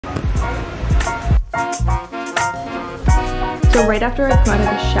So right after I come out of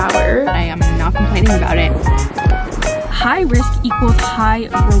the shower, I am not complaining about it. High risk equals high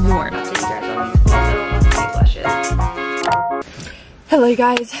reward. Hello you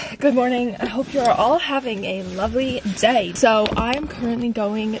guys, good morning. I hope you're all having a lovely day. So I'm currently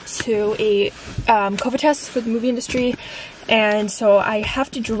going to a COVID test for the movie industry, and so I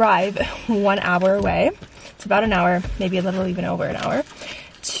have to drive 1 hour away. It's about an hour, maybe a little even over an hour,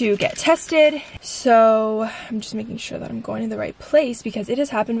 to get tested. So I'm just making sure that I'm going to the right place, because it has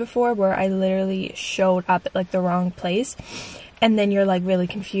happened before where I literally showed up at like the wrong place, and then you're like really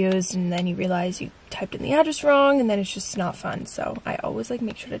confused, and then you realize you typed in the address wrong, and then it's just not fun. So I always like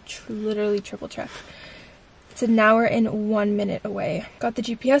make sure to literally triple check. It's an hour and 1 minute away. Got the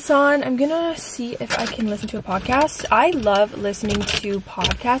GPS on. I'm gonna see if I can listen to a podcast. I love listening to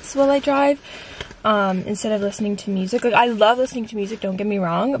podcasts while I drive instead of listening to music. Like, I love listening to music, don't get me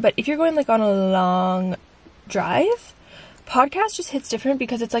wrong, but if you're going like on a long drive, podcast just hits different,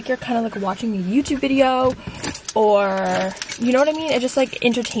 because it's like you're kind of like watching a YouTube video, or you know what I mean? It just like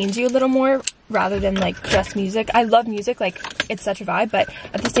entertains you a little more rather than like just music. I love music, like it's such a vibe, but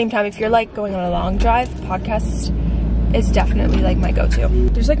at the same time, if you're like going on a long drive, podcast is definitely like my go-to.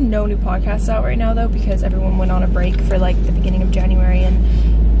 There's like no new podcasts out right now though, because everyone went on a break for like the beginning of January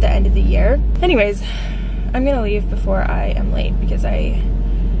and the end of the year. Anyways, I'm gonna leave before I am late, because I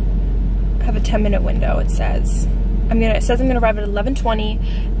have a 10-minute window. It says I'm gonna arrive at 11:20,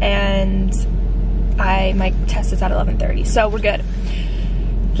 and my test is at 11:30, so we're good.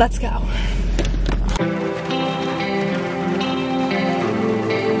 Let's go.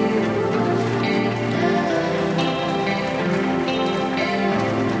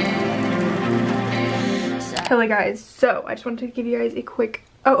 Hello guys, so I just wanted to give you guys a quick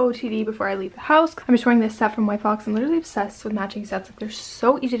OOTD before I leave the house. I'm just wearing this set from White Fox. I'm literally obsessed with matching sets. Like, they're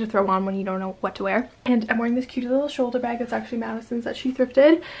so easy to throw on when you don't know what to wear. And I'm wearing this cute little shoulder bag that's actually Madison's that she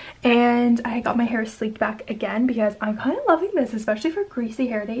thrifted. And I got my hair sleeked back again, because I'm kind of loving this, especially for greasy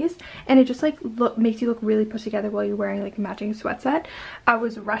hair days. And it just like makes you look really put together while you're wearing like a matching sweat set. I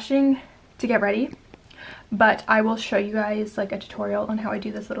was rushing to get ready, but I will show you guys like a tutorial on how I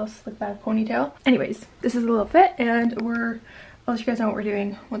do this little slick back ponytail. Anyways, this is a little fit, and I'll let you guys know what we're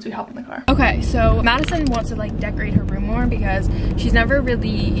doing once we hop in the car. Okay, so Madison wants to like decorate her room more, because she's never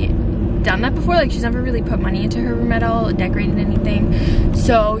really done that before. Like, she's never really put money into her room at all, decorated anything.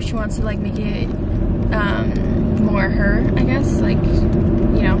 So she wants to like make it more her, I guess, like,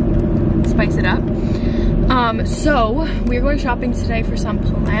 you know, spice it up. So we're going shopping today for some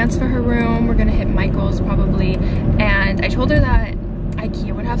plants for her room. We're gonna hit Michael's probably, and I told her that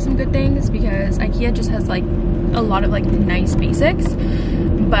IKEA would have some good things, because IKEA just has like a lot of like nice basics,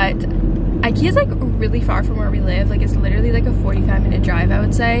 but IKEA's like really far from where we live. Like, it's literally like a 45-minute drive, I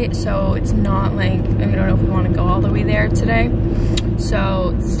would say, so it's not like, I don't know if we want to go all the way there today,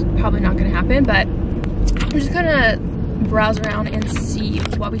 so it's probably not gonna happen. But we're just gonna browse around and see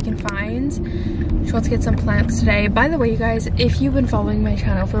what we can find. She wants to get some plants today. By the way, you guys, if you've been following my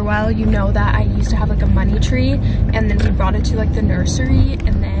channel for a while, you know that I used to have like a money tree, and then we brought it to like the nursery,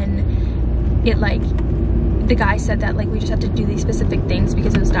 and then it like, the guy said that like we just had to do these specific things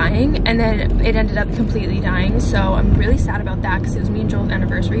because it was dying, and then it ended up completely dying. So I'm really sad about that, because it was me and Joel's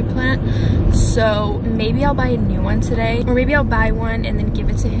anniversary plant. So maybe I'll buy a new one today, or maybe I'll buy one and then give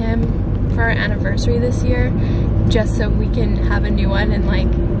it to him for our anniversary this year, just so we can have a new one. And like,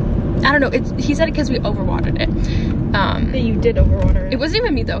 I don't know, he said it because we overwatered it. You did overwater it. It wasn't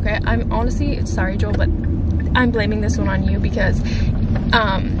even me though, okay? I'm honestly sorry, Joel, but I'm blaming this one on you, because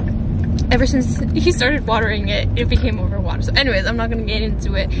ever since he started watering it, it became overwatered. So anyways, I'm not gonna get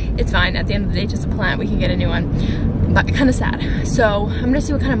into it. It's fine. At the end of the day, just a plant. We can get a new one. But kind of sad. So I'm gonna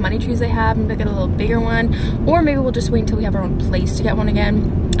see what kind of money trees they have. Maybe get a little bigger one, or maybe we'll just wait until we have our own place to get one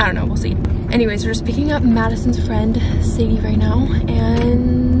again. I don't know. We'll see. Anyways, we're just picking up Madison's friend Sadie right now,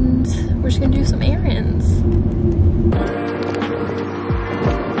 and we're just gonna do some errands.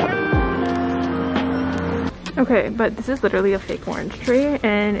 Okay, but this is literally a fake orange tree,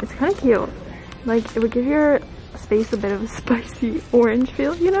 and it's kind of cute. Like, it would give your space a bit of a spicy orange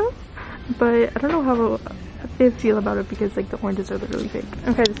feel, you know? But I don't know how they feel about it, because like the oranges are literally fake.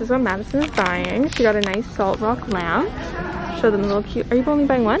 Okay, this is what Madison is buying. She got a nice salt rock lamp. Show them a little cute. Are you only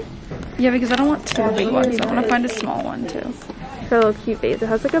buying one? Yeah, because I don't want two big ones. I want to find a small one too. It's a little cute vase. It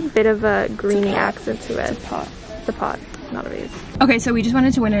has like a bit of a greeny accent to it. The pot. Not a vase. Okay, so we just went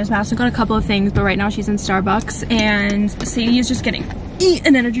into Winners. Madison got a couple of things, but right now she's in Starbucks, and Sadie is just getting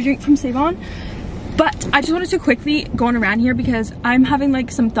an energy drink from Save On. But I just wanted to quickly go on around here, because I'm having like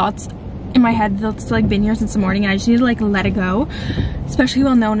some thoughts in my head that's like been here since the morning, and I just need to like let it go, especially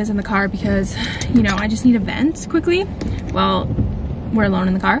while no one is in the car, because you know, I just need to vent quickly while we're alone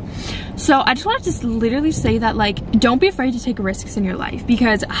in the car. So I just wanted to literally say that, like, don't be afraid to take risks in your life,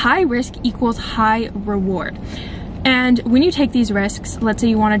 because high risk equals high reward. And when you take these risks, let's say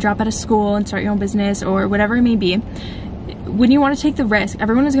you want to drop out of school and start your own business or whatever it may be, when you want to take the risk,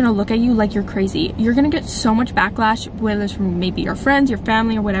 everyone is going to look at you like you're crazy. You're going to get so much backlash, whether it's from maybe your friends, your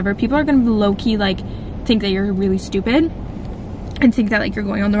family, or whatever. People are going to low-key like think that you're really stupid and think that like you're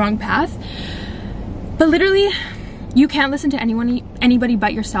going on the wrong path. But literally, you can't listen to anybody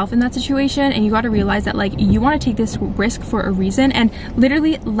but yourself in that situation, and you got to realize that like you want to take this risk for a reason. And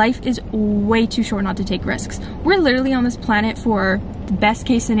literally, life is way too short not to take risks. We're literally on this planet for the best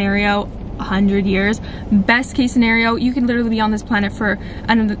case scenario 100 years. Best case scenario, you can literally be on this planet for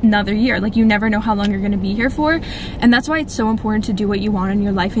another year. Like, you never know how long you're going to be here for. And that's why it's so important to do what you want in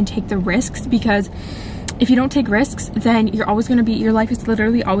your life and take the risks, because if you don't take risks, then you're always going to be, your life is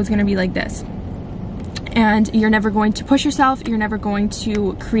literally always going to be like this. And you're never going to push yourself, you're never going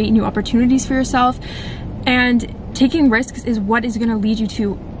to create new opportunities for yourself. And taking risks is what is going to lead you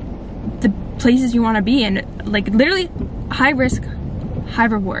to the places you want to be in. Like, literally, high risk, high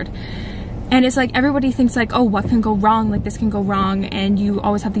reward. And it's like, everybody thinks like, oh, what can go wrong? Like, this can go wrong. And you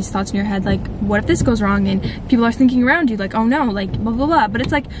always have these thoughts in your head, like, what if this goes wrong? And people are thinking around you like, oh no, like, blah, blah, blah. But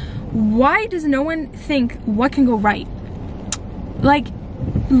it's like, why does no one think what can go right? Like,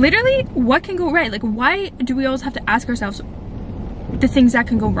 literally, what can go right? Like, why do we always have to ask ourselves the things that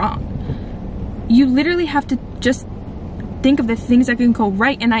can go wrong? You literally have to just think of the things that can go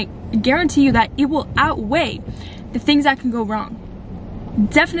right. And I guarantee you that it will outweigh the things that can go wrong.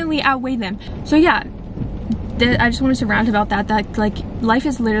 Definitely outweigh them. So yeah, I just wanted to rant about that like, life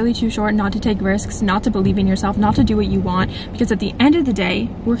is literally too short not to take risks, not to believe in yourself, not to do what you want, because at the end of the day,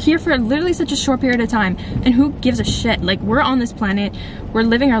 we're here for literally such a short period of time, and who gives a shit? Like, we're on this planet, we're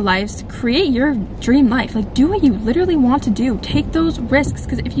living our lives. Create your dream life. Like, do what you literally want to do. Take those risks,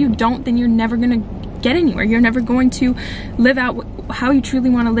 because if you don't, then you're never gonna get anywhere. You're never going to live out how you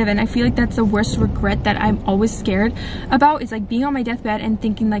truly want to live. And I feel like that's the worst regret that I'm always scared about, is like being on my deathbed and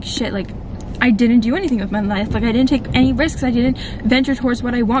thinking like, shit, like, I didn't do anything with my life. Like, I didn't take any risks. I didn't venture towards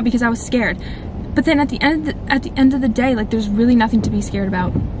what I want because I was scared. But then at the end of the day, like, there's really nothing to be scared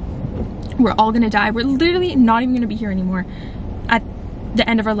about. We're all gonna die. We're literally not even gonna be here anymore at the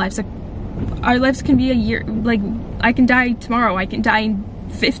end of our lives. Like, our lives can be a year. Like, I can die tomorrow. I can die in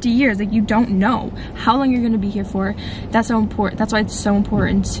 50 years. Like, you don't know how long you're going to be here for. That's so important. That's why it's so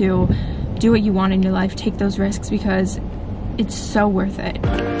important to do what you want in your life. Take those risks, because it's so worth it.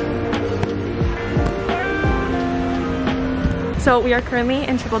 So we are currently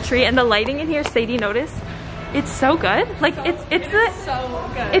in Tripletree, and the lighting in here, Sadie, notice, it's so good. Like, it's so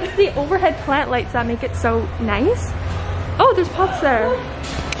good. It's the overhead plant lights that make it so nice. Oh, there's pots there.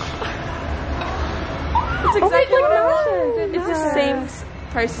 It's exactly like Marshalls. It's the same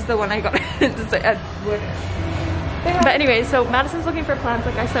price as the one I got. But anyway, so Madison's looking for plants,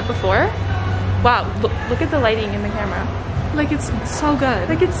 like I said before. Wow, look at the lighting in the camera. Like, it's so good.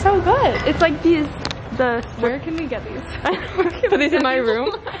 Like, it's so good. It's like these, where can we get these? Put these in my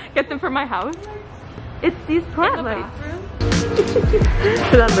room. Get them from my house. It's these plant lights.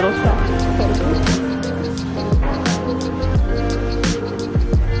 For that little stuff.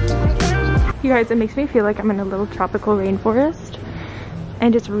 You guys, it makes me feel like I'm in a little tropical rainforest,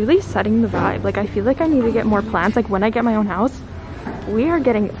 and it's really setting the vibe. Like, I feel like I need to get more plants. Like, when I get my own house, we are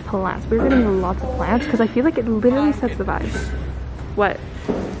getting plants. We're getting lots of plants, because I feel like it literally sets the vibe. What?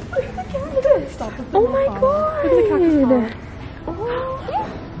 Look at the cactus. Oh my god. Look at the cactus.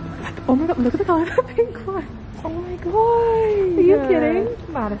 Oh my god, look at the color of the pink one. Oh my god. Are you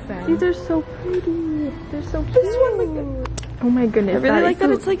kidding? Madison. These are so pretty. They're so cute. This one, like, oh my goodness. I really like that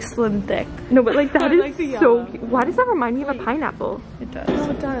it's like slim thick. No, but like that is so cute. Why does that remind me of a pineapple? It does.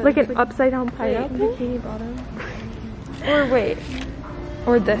 Oh, it does. Like an upside down pineapple? Bikini bottom. Or wait.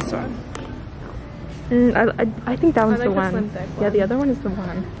 Or this one. I think that one's the one. Slim thick one. Yeah, the other one is the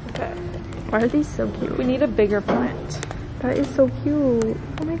one. Okay. Why are these so cute? We need a bigger plant. That is so cute.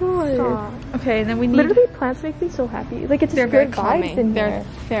 Oh my god. Stop. Okay, and then we need... Literally, plants make me so happy. Like, it's just good vibes in there.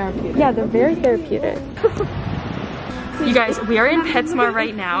 They're therapeutic. Yeah, they're very therapeutic. You guys, we are in PetSmart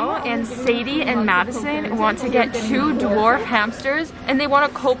right now, and Sadie and Madison want to get 2 dwarf hamsters, and they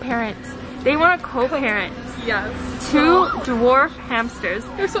want to co-parent. They want to co-parent. Yes. 2 dwarf hamsters.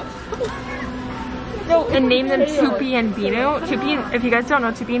 They're so... And name them Tupi and Binu. Tupi, if you guys don't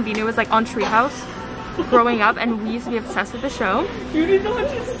know, Tupi and Binu is like on Treehouse. growing up, and we used to be obsessed with the show. You didn't know what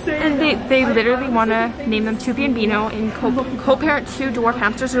to say. And they literally want to name them Tupi and Bino, and co-parent 2 dwarf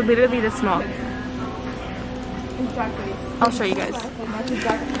hamsters are literally this small. Exactly. I'll show you guys. That's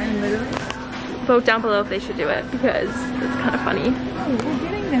exactly. And literally. Vote down below if they should do it, because it's kind of funny. Oh, we're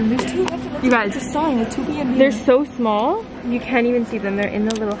getting them. There's 2. You guys, it's a sign, a Tupi and Bino. they're so small, you can't even see them. They're in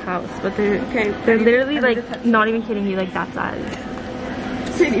the little house, but they're literally like, not even kidding you, like that size.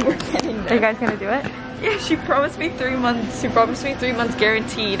 Sadie, we're getting them. Are you guys gonna do it? Yeah, she promised me 3 months. She promised me 3 months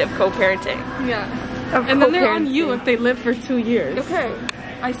guaranteed of co-parenting. Yeah. And then they're on you if they live for 2 years. Okay.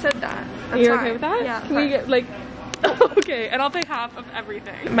 I said that. That's You're okay with that? Yeah. Can we get like okay, and I'll pay half of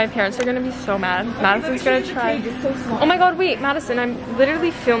everything. My parents are gonna be so mad. Madison's gonna try. It's so small. Oh my god, wait, Madison, I'm literally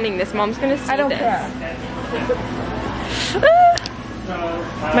filming this. Mom's gonna see this. I don't care.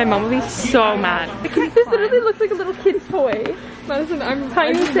 My mom will be so mad. This literally looks like a little kid's toy. Madison, I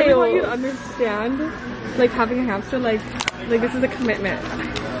Tiny really want you to sales. understand, like having a hamster, like this is a commitment.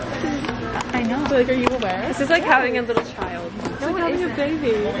 I know. So, like, are you aware? This is like having a little child. It's like having a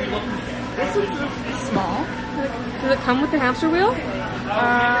baby. This is small. Does it come with the hamster wheel?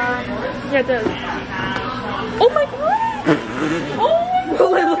 Yeah, it does. Oh my god! Oh my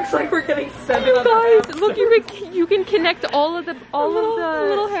Well, it looks like we're getting 7 You other guys, hamsters. look, you can connect all of the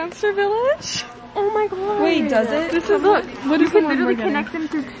little hamster village. Oh my god. Wait, does it? This is, look, What you is can the one literally we're getting? connect them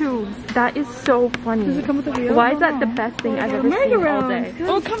through tubes. That is so funny. Does it come with a wheel? Why is that the best thing I've ever seen all day?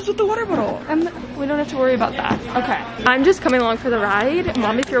 Oh, it comes with the water bottle. We don't have to worry about that. Okay. I'm just coming along for the ride.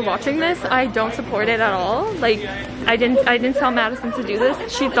 Mom, if you're watching this, I don't support it at all. Like, I didn't tell Madison to do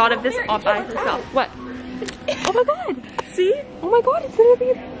this. She thought of this all by herself. What? Oh my god. See? Oh my god, it's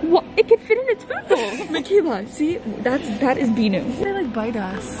literally, what? It can fit in its food bowl. Michaela, see? That is Bino. They like bite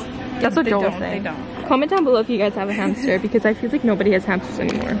us. That's what They Joel was don't, saying. they don't. Comment down below if you guys have a hamster, because I feel like nobody has hamsters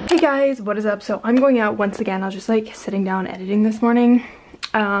anymore. Hey guys, what is up? So I'm going out once again. I was just like sitting down editing this morning.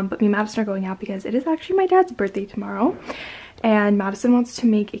 But me and Madison are going out because it is actually my dad's birthday tomorrow. And Madison wants to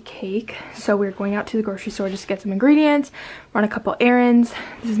make a cake. So we're going out to the grocery store just to get some ingredients, run a couple errands.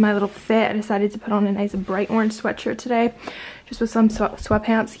 This is my little fit. I decided to put on a nice bright orange sweatshirt today. Just with some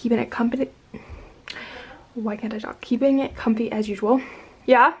sweatpants, keeping it comfy. Why can't I talk? Keeping it comfy as usual.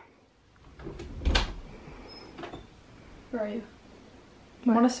 Yeah? Where are you?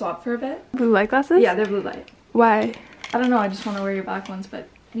 Want to swap for a bit? Blue light glasses? Yeah, they're blue light. Why? I don't know, I just want to wear your black ones, but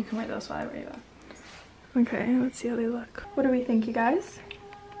you can wear those while I wear your black. Okay, let's see how they look. What do we think, you guys?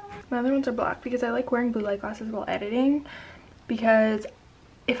 My other ones are black because I like wearing blue light glasses while editing, because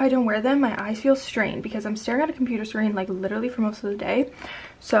if I don't wear them, my eyes feel strained because I'm staring at a computer screen like literally for most of the day.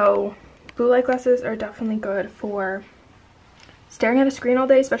 So blue light glasses are definitely good for staring at a screen all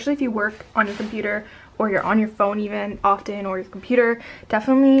day, especially if you work on your computer or you're on your phone even often, or your computer.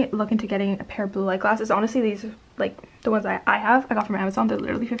 Definitely look into getting a pair of blue light glasses. Honestly, these are like the ones I have. I got from Amazon. They're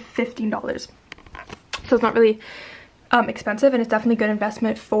literally for $15. So it's not really expensive, and it's definitely a good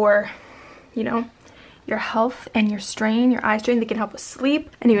investment for, you know, your health and your strain, your eye strain. They can help with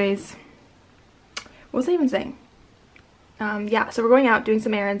sleep. Anyways, what was I even saying? Yeah, so we're going out doing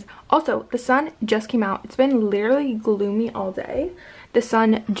some errands. Also, the sun just came out. It's been literally gloomy all day. The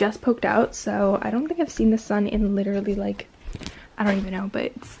sun just poked out, so I don't think I've seen the sun in literally like, I don't even know, but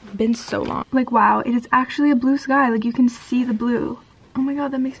it's been so long. Like, wow, it is actually a blue sky. Like, you can see the blue. Oh my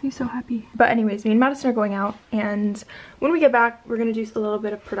god, that makes me so happy. But anyways, me and Madison are going out, and when we get back, we're gonna do a little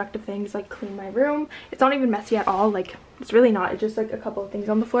bit of productive things, like clean my room. It's not even messy at all. Like, it's really not. It's just like a couple of things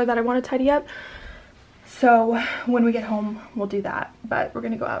on the floor that I want to tidy up. So when we get home, we'll do that, but we're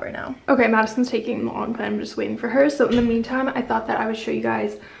gonna go out right now. Okay, Madison's taking long, but I'm just waiting for her. So in the meantime, I thought that I would show you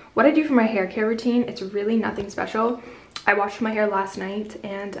guys what I do for my hair care routine. It's really nothing special. I washed my hair last night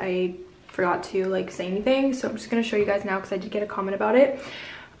and I forgot to like say anything, so I'm just gonna show you guys now because I did get a comment about it.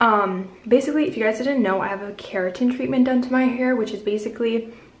 Basically, if you guys didn't know, I have a keratin treatment done to my hair, which is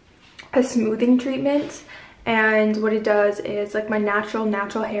basically a smoothing treatment. And what it does is, like, my natural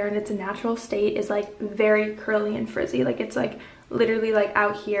hair in its natural state is like very curly and frizzy. Like, it's like literally like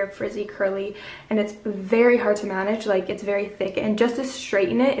out here, frizzy, curly, and it's very hard to manage. Like, it's very thick, and just to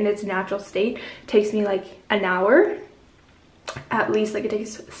straighten it in its natural state takes me like an hour at least. Like, it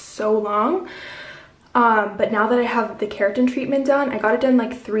takes so long. But now that I have the keratin treatment done, I got it done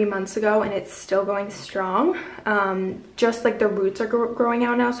like 3 months ago, and it's still going strong. Just like the roots are growing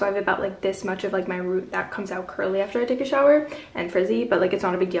out now, so I have about like this much of like my root that comes out curly after I take a shower and frizzy, but like it's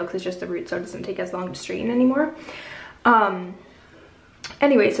not a big deal because it's just the root, so it doesn't take as long to straighten anymore.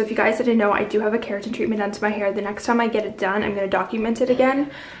 Anyway, so if you guys didn't know, I do have a keratin treatment done to my hair. The next time I get it done, I'm going to document it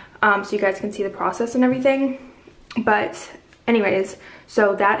again, so you guys can see the process and everything. But Anyways,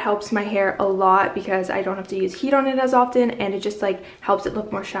 so that helps my hair a lot because I don't have to use heat on it as often, and it just like helps it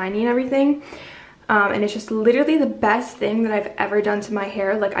look more shiny and everything. And it's just literally the best thing that I've ever done to my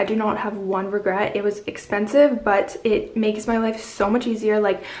hair. Like, I do not have one regret. It was expensive, but it makes my life so much easier.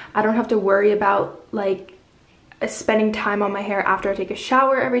 Like, I don't have to worry about like spending time on my hair after I take a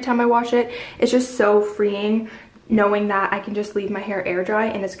shower every time I wash it. It's just so freeing knowing that I can just leave my hair air dry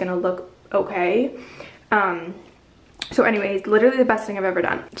and it's gonna look okay. So anyways, literally the best thing I've ever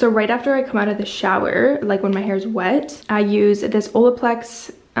done. So right after I come out of the shower, like when my hair is wet, I use this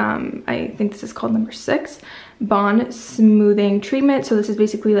Olaplex, I think this is called number 6, Bond Smoothing Treatment. So this is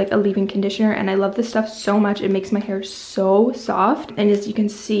basically like a leave-in conditioner, and I love this stuff so much. It makes my hair so soft. And as you can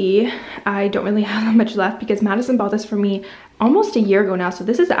see, I don't really have that much left because Madison bought this for me almost a year ago now. So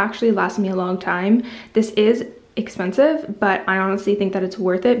this has actually lasted me a long time. This is expensive, but I honestly think that it's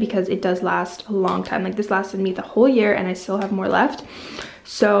worth it because it does last a long time. Like, this lasted me the whole year and I still have more left.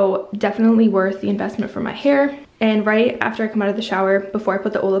 So definitely worth the investment for my hair. And right after I come out of the shower, before I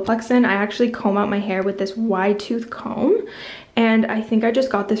put the Olaplex in, I actually comb out my hair with this wide tooth comb. And I think I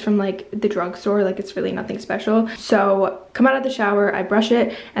just got this from like the drugstore. Like, it's really nothing special. So come out of the shower, I brush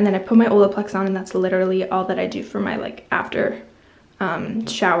it, and then I put my Olaplex on, and that's literally all that I do for my like after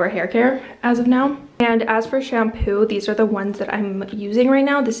shower hair care as of now. And as for shampoo, these are the ones that I'm using right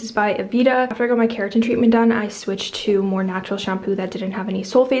now. This is by Aveda. After I got my keratin treatment done, I switched to more natural shampoo that didn't have any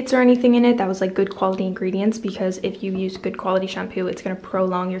sulfates or anything in it. That was like good quality ingredients, because if you use good quality shampoo, it's going to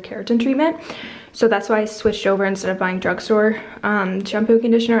prolong your keratin treatment. So that's why I switched over. Instead of buying drugstore shampoo and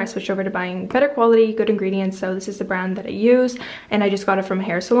conditioner, I switched over to buying better quality, good ingredients. So this is the brand that I use, and I just got it from a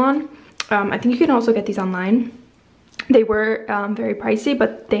hair salon. I think you can also get these online. They were very pricey,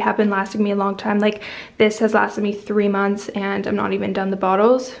 but they have been lasting me a long time. Like, this has lasted me 3 months and I'm not even done the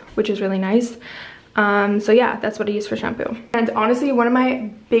bottles, which is really nice. So yeah, that's what I use for shampoo. And honestly, one of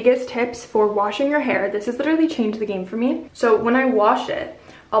my biggest tips for washing your hair, this has literally changed the game for me. So when I wash it,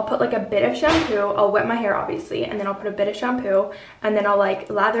 I'll put like a bit of shampoo, I'll wet my hair obviously, and then I'll put a bit of shampoo, and then I'll like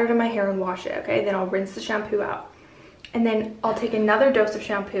lather it in my hair and wash it, okay? Then I'll rinse the shampoo out. And then I'll take another dose of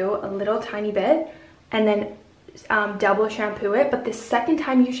shampoo, a little tiny bit, and then double shampoo it. But the second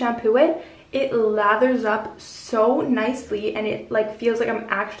time you shampoo it, it lathers up so nicely, and it like feels like I'm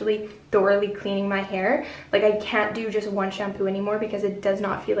actually thoroughly cleaning my hair. Like, I can't do just one shampoo anymore because it does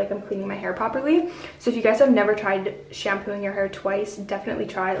not feel like I'm cleaning my hair properly. So if you guys have never tried shampooing your hair twice, definitely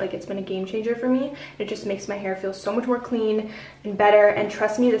try it. Like, it's been a game changer for me. It just makes my hair feel so much more clean and better. And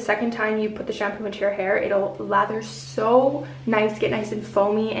trust me, the second time you put the shampoo into your hair, it'll lather so nice, get nice and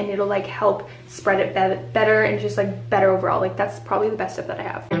foamy, and it'll like help spread it better and just like better overall. Like, that's probably the best tip that I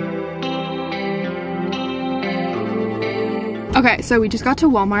have. Okay, so we just got to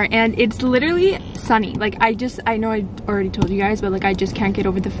Walmart and it's literally sunny. Like, I know I already told you guys, but like, I just can't get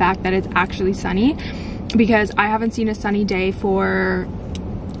over the fact that it's actually sunny, because I haven't seen a sunny day for,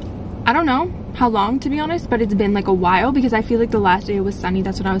 I don't know how long, to be honest, but it's been like a while, because I feel like the last day it was sunny,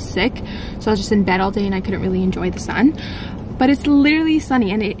 that's when I was sick. So I was just in bed all day and I couldn't really enjoy the sun. But it's literally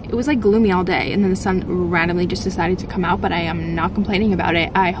sunny, and it was like gloomy all day, and then the sun randomly just decided to come out, but I am not complaining about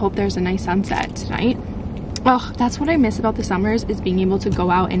it. I hope there's a nice sunset tonight. Oh, that's what I miss about the summers, is being able to go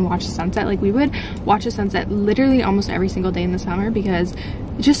out and watch the sunset. Like, we would watch the sunset literally almost every single day in the summer because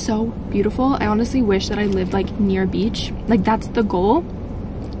it's just so beautiful. I honestly wish that I lived like near a beach. Like, that's the goal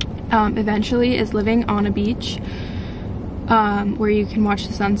eventually, is living on a beach where you can watch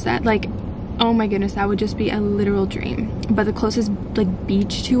the sunset. Like, oh my goodness, that would just be a literal dream. But the closest like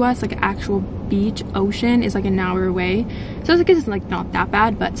beach to us, like actual beach, ocean, is like an hour away. So it's like not that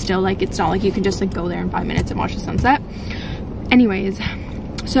bad, but still, like, it's not like you can just like go there in 5 minutes and watch the sunset. Anyways,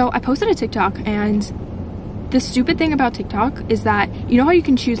 so I posted a TikTok, and the stupid thing about TikTok is that, you know how you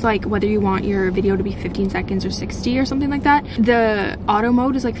can choose like whether you want your video to be 15 seconds or 60 or something like that? The auto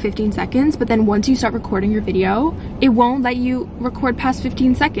mode is like 15 seconds, but then once you start recording your video, it won't let you record past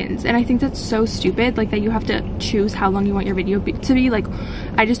 15 seconds. And I think that's so stupid, like, that you have to choose how long you want your video to be. Like,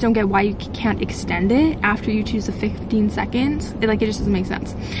 I just don't get why you can't extend it after you choose the 15 seconds. It just doesn't make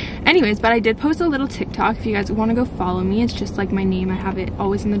sense. Anyways, but I did post a little TikTok. If you guys want to go follow me, it's just like my name. I have it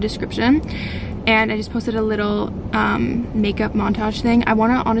always in the description. And I just posted a little makeup montage thing. I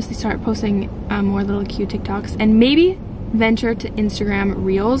want to honestly start posting more little cute TikToks, and maybe venture to Instagram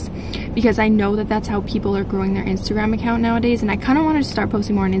Reels, because I know that that's how people are growing their Instagram account nowadays, and I kind of want to start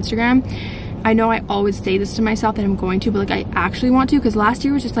posting more on Instagram. I know I always say this to myself that I'm going to, but like, I actually want to, because last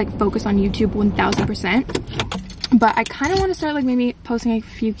year was just like focused on YouTube 1000%. But I kind of want to start like maybe posting a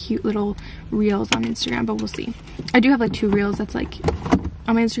few cute little reels on Instagram, but we'll see. I do have like 2 reels that's like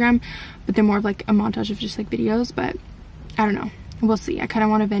on my Instagram, but they're more of like a montage of just like videos. But I don't know. We'll see. I kind of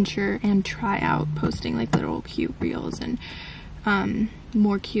want to venture and try out posting like little cute reels and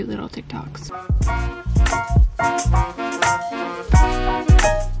more cute little TikToks.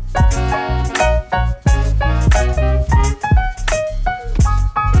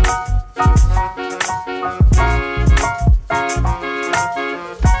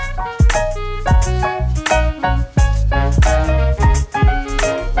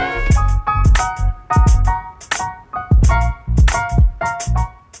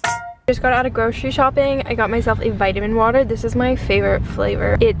 Just got out of grocery shopping. I got myself a vitamin water. This is my favorite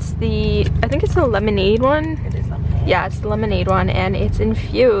flavor. It's the, I think it's the lemonade one. It is lemonade. Yeah, it's the lemonade one, and it's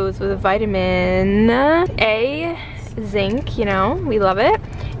infused with vitamin A, zinc, you know, we love it.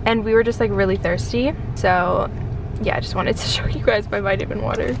 And we were just like really thirsty. So yeah, I just wanted to show you guys my vitamin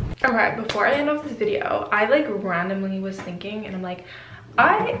water. Okay, before I end off this video, I like randomly was thinking, and I'm like,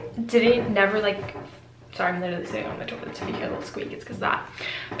 I never like, sorry, I'm literally sitting on the toilet, so if you hear a little squeak, it's because of that.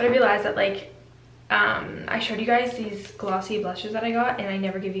 But I realized that like, I showed you guys these glossy blushes that I got, and I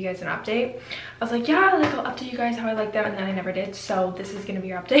never give you guys an update. I was like, yeah, like I'll update you guys how I like them, and then I never did. So this is gonna be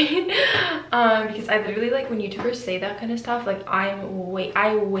your update. Because I literally like when YouTubers say that kind of stuff, like I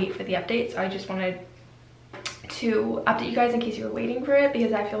wait for the update. So I just wanted to update you guys in case you were waiting for it,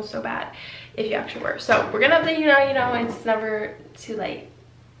 because I feel so bad if you actually were. So we're gonna update you now. You know, it's never too late.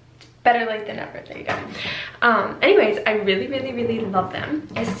 Better late than never. There you go. Anyways, I really love them,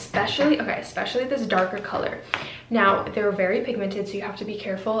 especially this darker color. Now they're very pigmented, so you have to be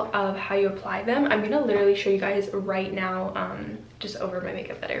careful of how you apply them. I'm gonna literally show you guys right now, just over my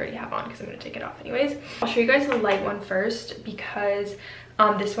makeup that I already have on, because I'm gonna take it off anyways. I'll show you guys the light one first, because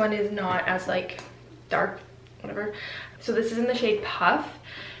this one is not as like dark, whatever. So this is in the shade Puff,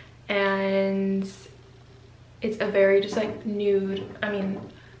 and it's a very just like nude,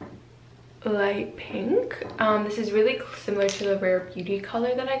 light pink. This is really similar to the Rare Beauty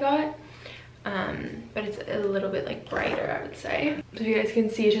color that I got, but it's a little bit like brighter, I would say. So you guys can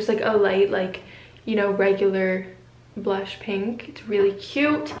see, it's just like a light, like, you know, regular blush pink. It's really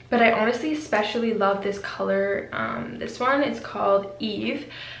cute, but I honestly especially love this color. This one is called Eve,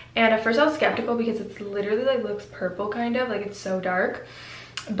 and at first I was skeptical because it's literally like looks purple, kind of like it's so dark.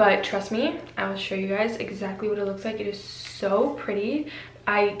 But trust me, I will show you guys exactly what it looks like. It is so pretty.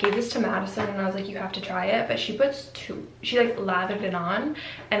 I gave this to Madison and I was like, you have to try it, but she like lathered it on,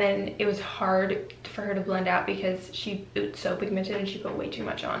 and then it was hard for her to blend out because it's so pigmented and she put way too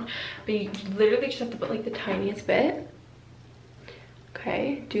much on. But you literally just have to put like the tiniest bit.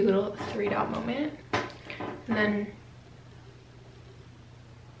 Okay, do a little 3-dot moment, and then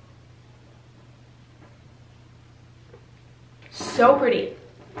so pretty.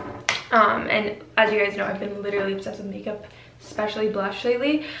 And as you guys know, I've been literally obsessed with makeup, especially blush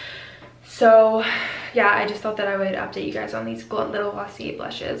lately. So yeah, I just thought that I would update you guys on these little glossy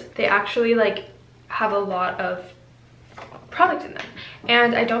blushes. They actually like have a lot of product in them,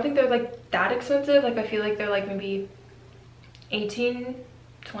 and I don't think they're like that expensive. Like I feel like they're like maybe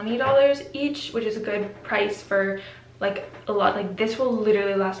 $18–20 each, which is a good price for like a lot. Like this will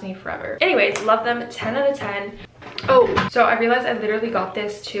literally last me forever. Anyways, love them. 10 out of 10. Oh, so I realized I literally got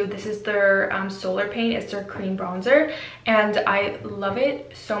this too. This is their Solar Paint. It's their cream bronzer, and I love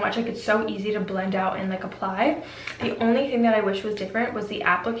it so much. Like it's so easy to blend out and like apply. The only thing that I wish was different was the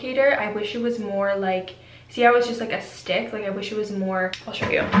applicator. I wish it was more like, see how it's just like a stick? Like I wish it was more, I'll show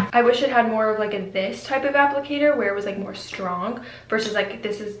you. I wish it had more of like this type of applicator where it was like more strong, versus like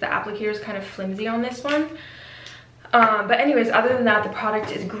this is, the applicator is kind of flimsy on this one. But anyways, other than that, the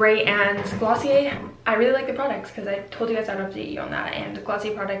product is great. And Glossier, I really like the products because I told you guys I'd update you on that. And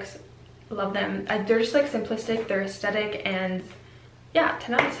Glossier products, love them. They're just like simplistic, they're aesthetic, and yeah,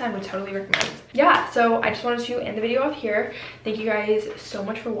 10 out of 10 would totally recommend. Yeah, so I just wanted to end the video off here. Thank you guys so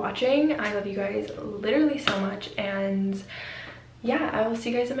much for watching. I love you guys literally so much, and yeah, I will see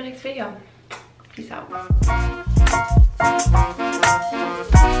you guys in my next video. Peace out.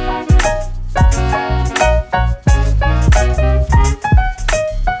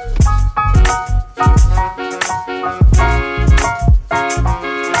 Thank you.